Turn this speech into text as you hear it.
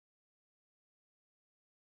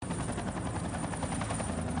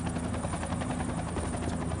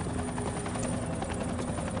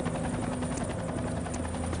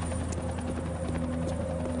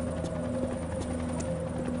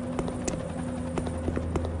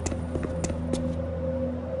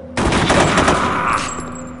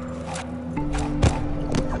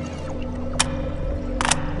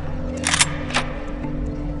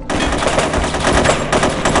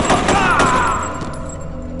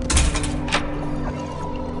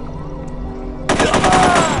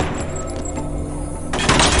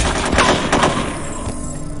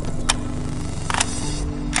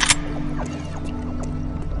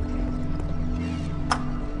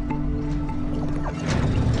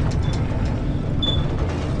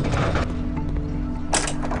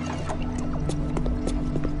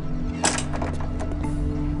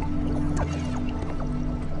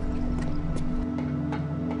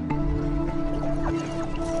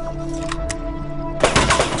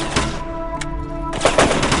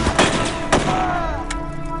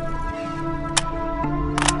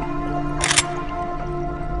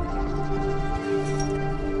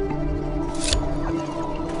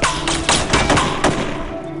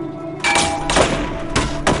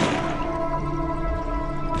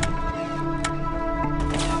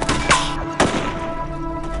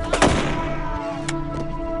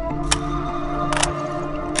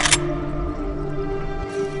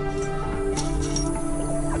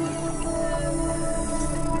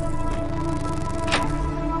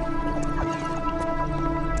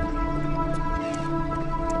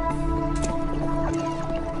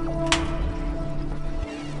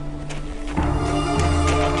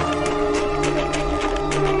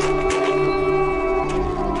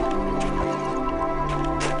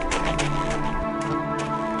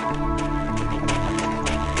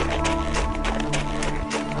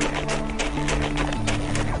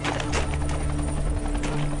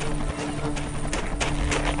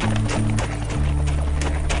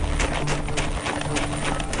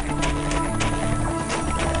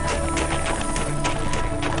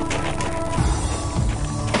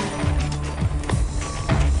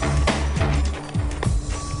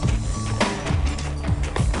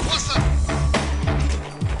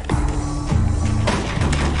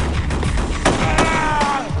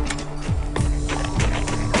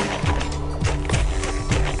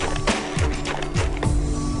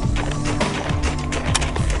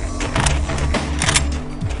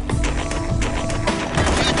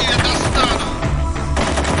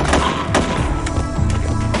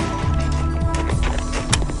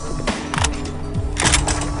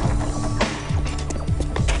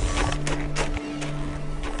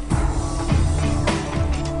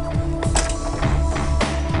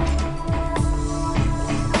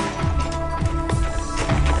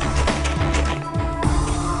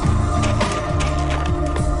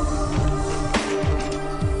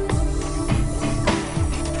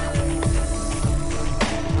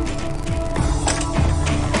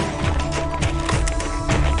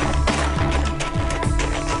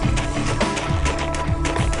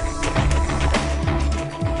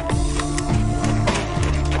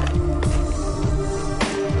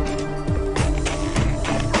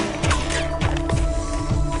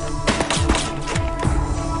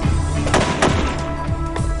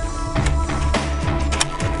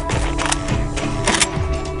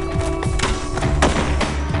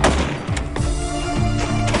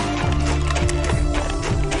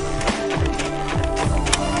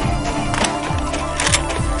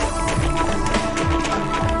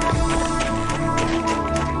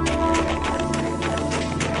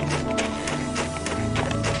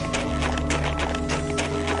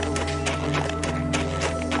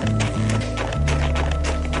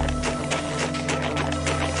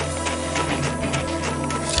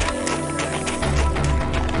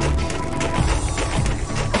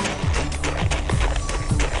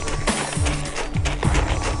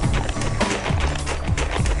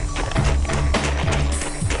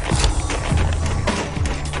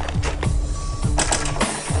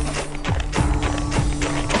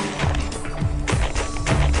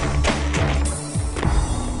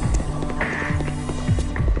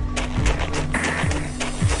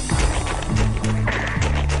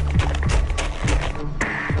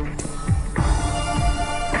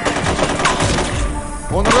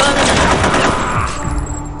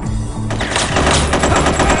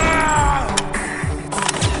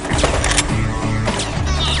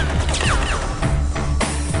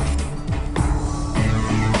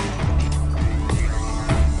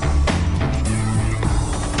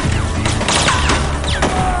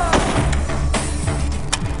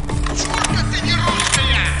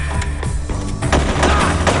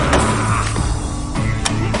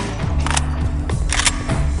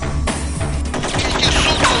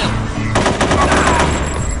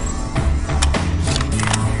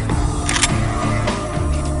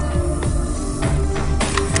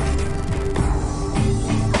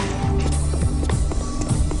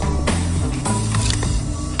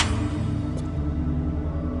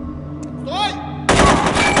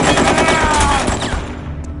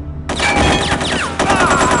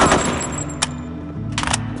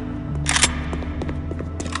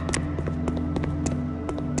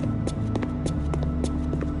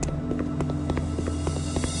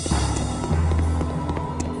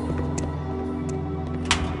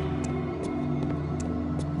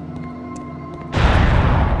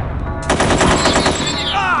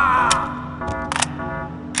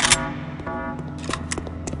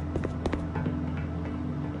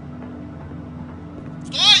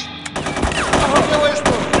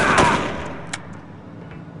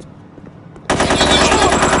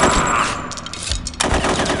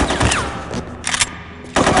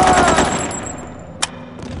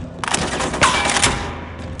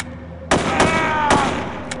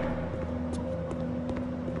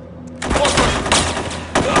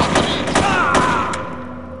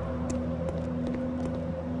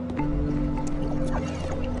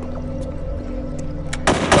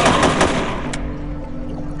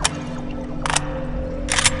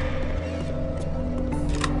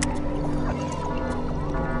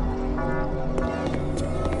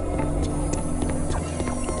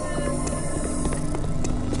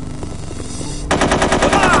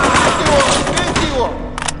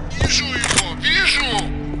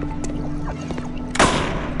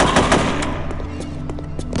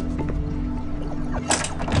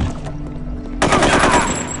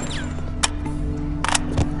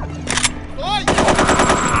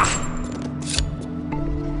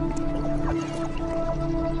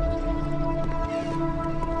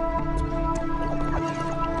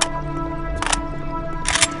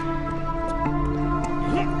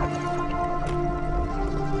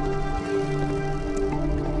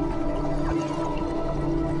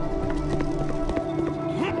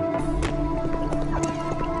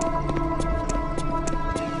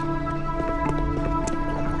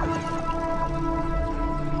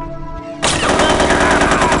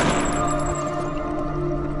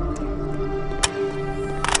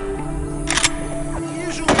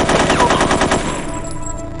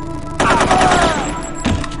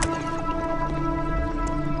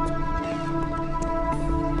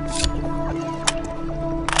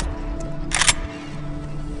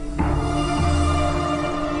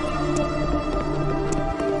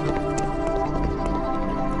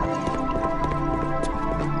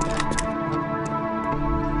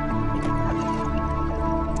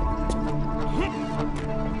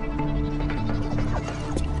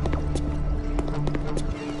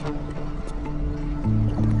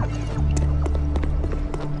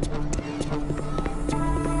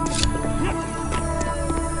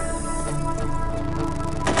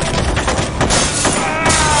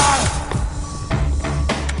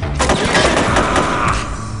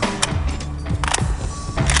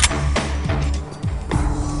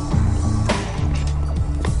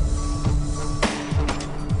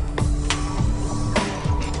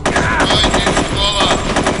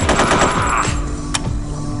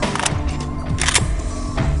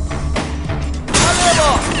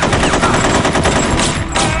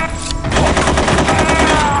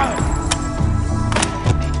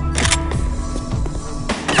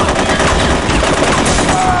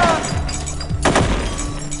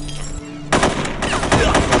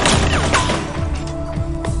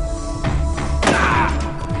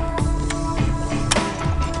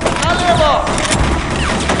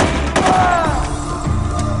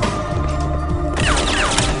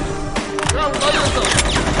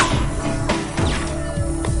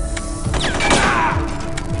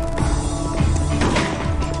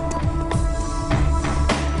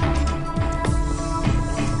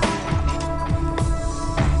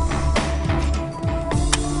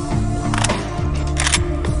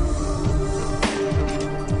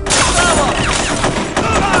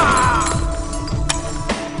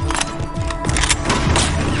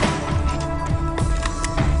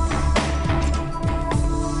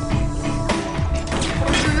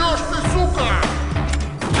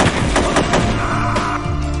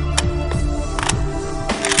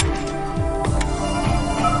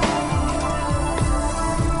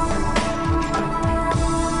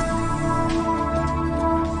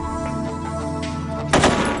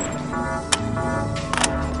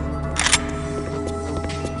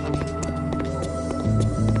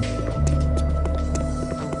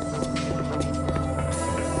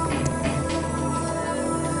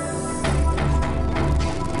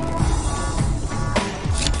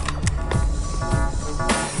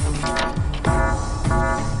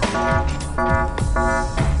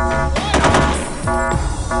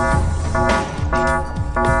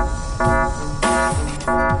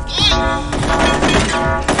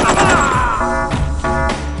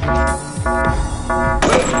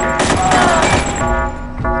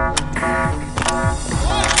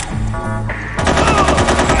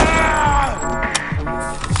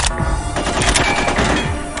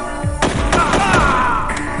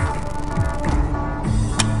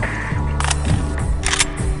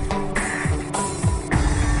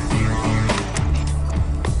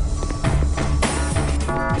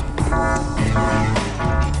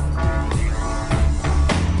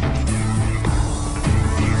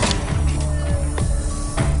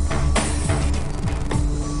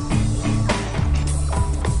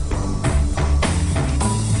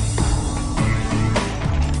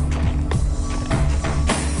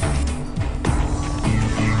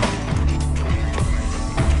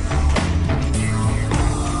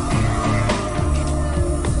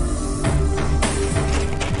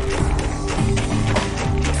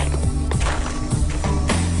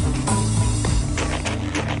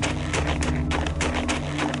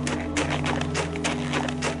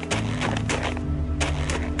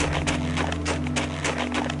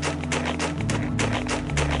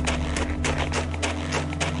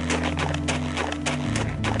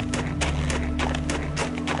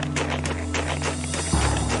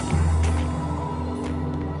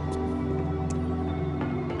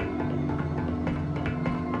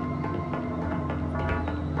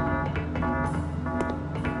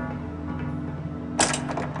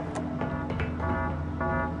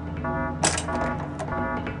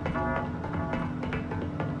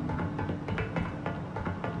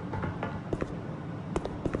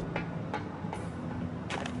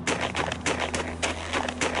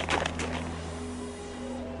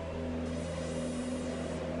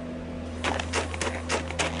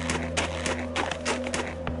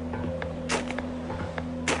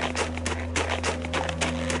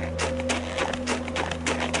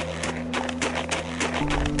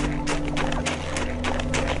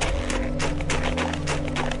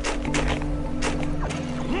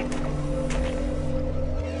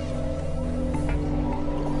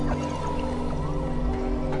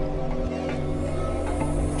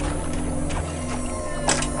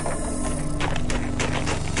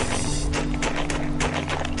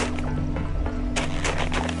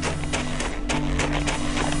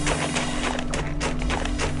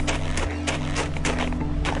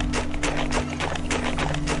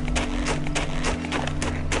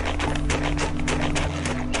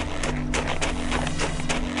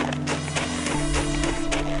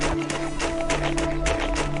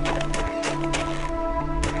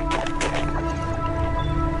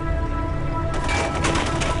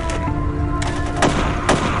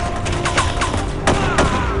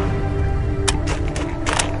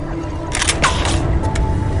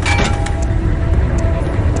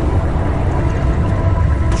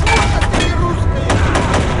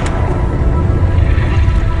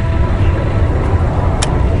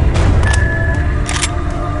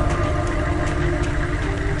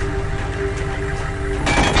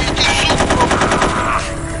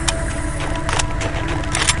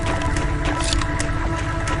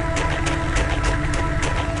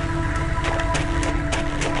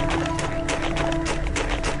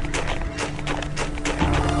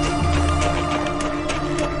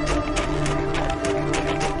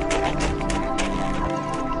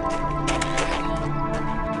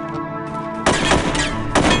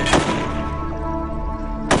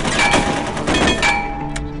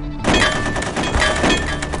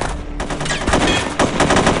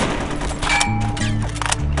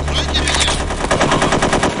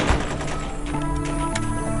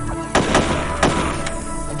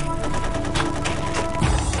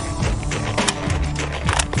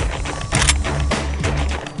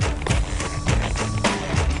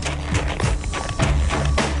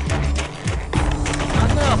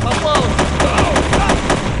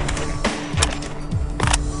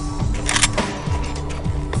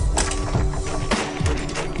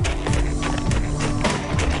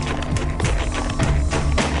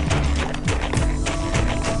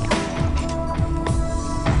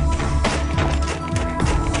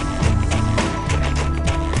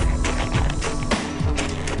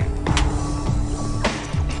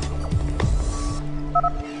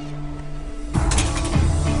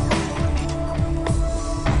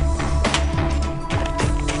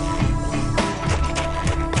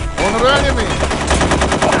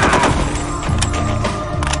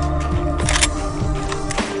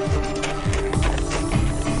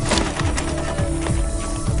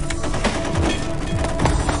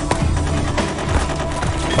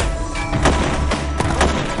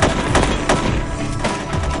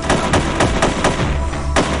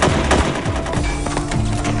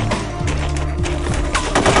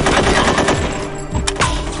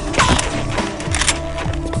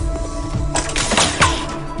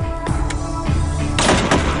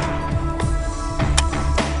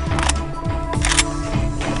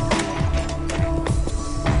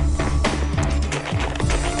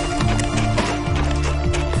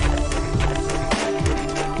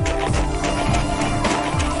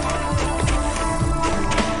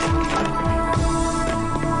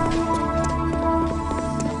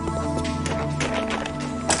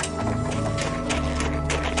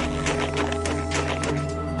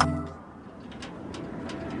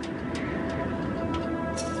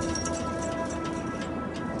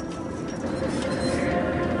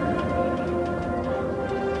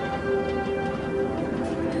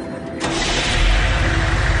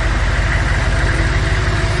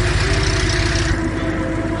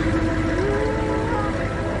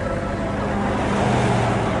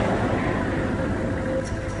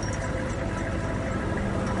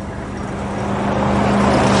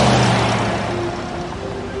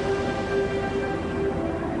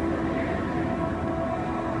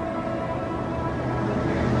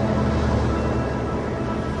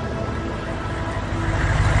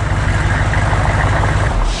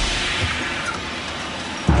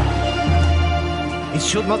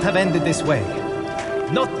should not have ended this way.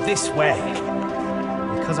 Not this way.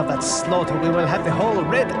 Because of that slaughter, we will have the whole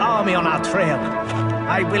Red Army on our trail.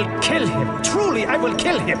 I will kill him. Truly, I will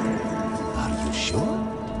kill him. Are you sure?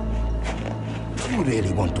 Do you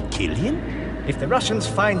really want to kill him? If the Russians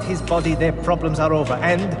find his body, their problems are over,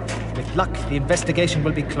 and with luck, the investigation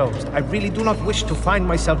will be closed. I really do not wish to find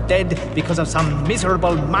myself dead because of some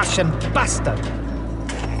miserable Martian bastard.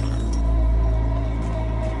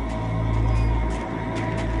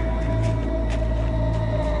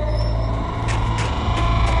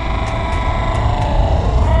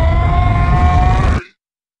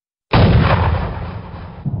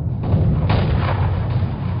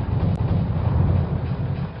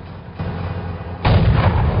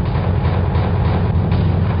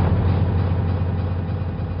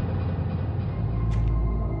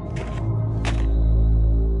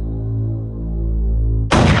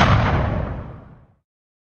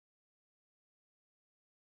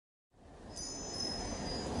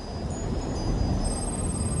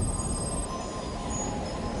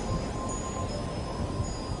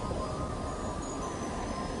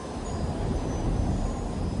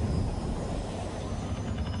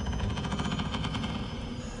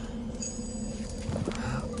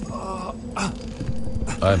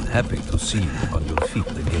 I'm happy to see you on your feet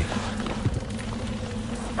again.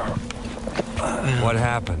 What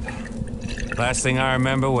happened? Last thing I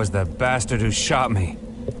remember was the bastard who shot me.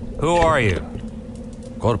 Who are you?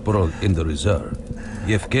 Corporal in the reserve,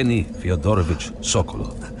 Yevgeny Fyodorovich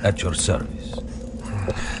Sokolov, at your service.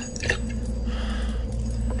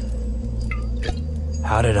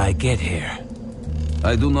 How did I get here?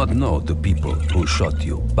 I do not know the people who shot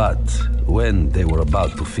you, but when they were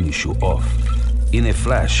about to finish you off, in a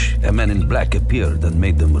flash, a man in black appeared and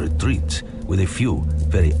made them retreat with a few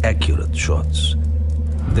very accurate shots.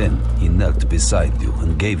 Then he knelt beside you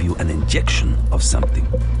and gave you an injection of something.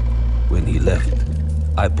 When he left,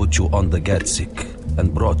 I put you on the Gatsik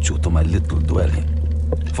and brought you to my little dwelling.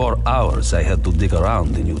 For hours I had to dig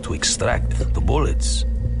around in you to extract the bullets.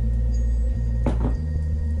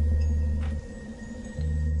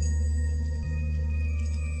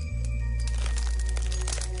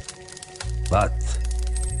 But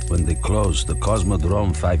when they closed the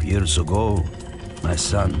Cosmodrome 5 years ago, my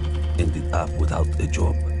son ended up without a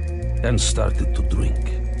job and started to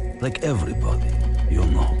drink. Like everybody, you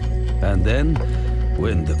know. And then,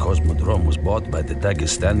 when the Cosmodrome was bought by the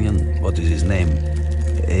Dagestanian, what is his name?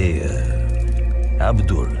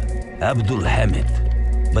 Abdul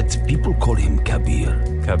Hamid. But people call him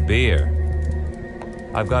Kabir. Kabir?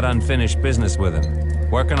 I've got unfinished business with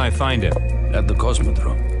him. Where can I find him? At the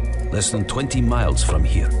Cosmodrome. Less than 20 miles from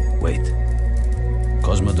here. Wait.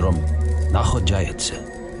 Cosmodrome Nakhodjayetse.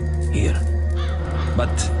 Here.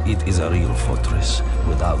 But it is a real fortress.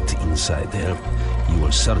 Without inside help, you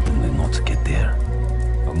will certainly not get there.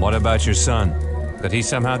 And what about your son? Did he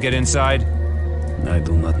somehow get inside? I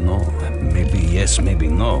do not know. Maybe yes, maybe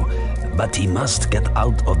no. But he must get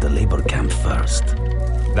out of the labor camp first.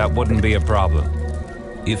 That wouldn't be a problem.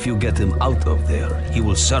 If you get him out of there, he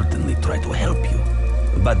will certainly try to help you.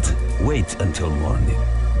 But wait until morning.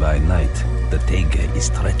 By night, the Taiga is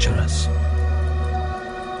treacherous.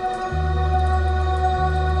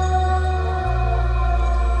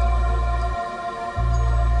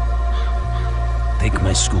 Take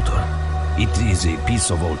my scooter. It is a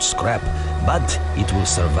piece of old scrap, but it will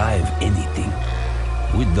survive anything.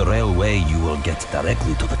 With the railway, you will get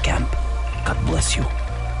directly to the camp. God bless you.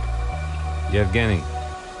 Yevgeny,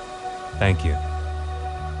 thank you.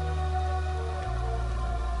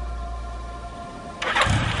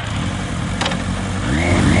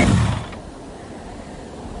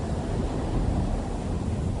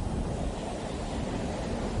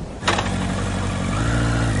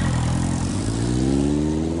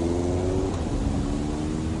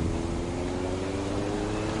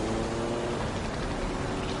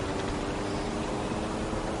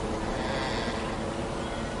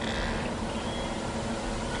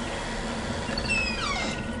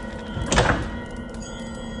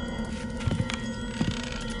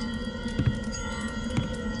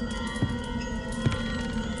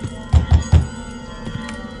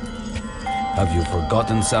 Have you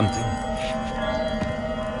forgotten something?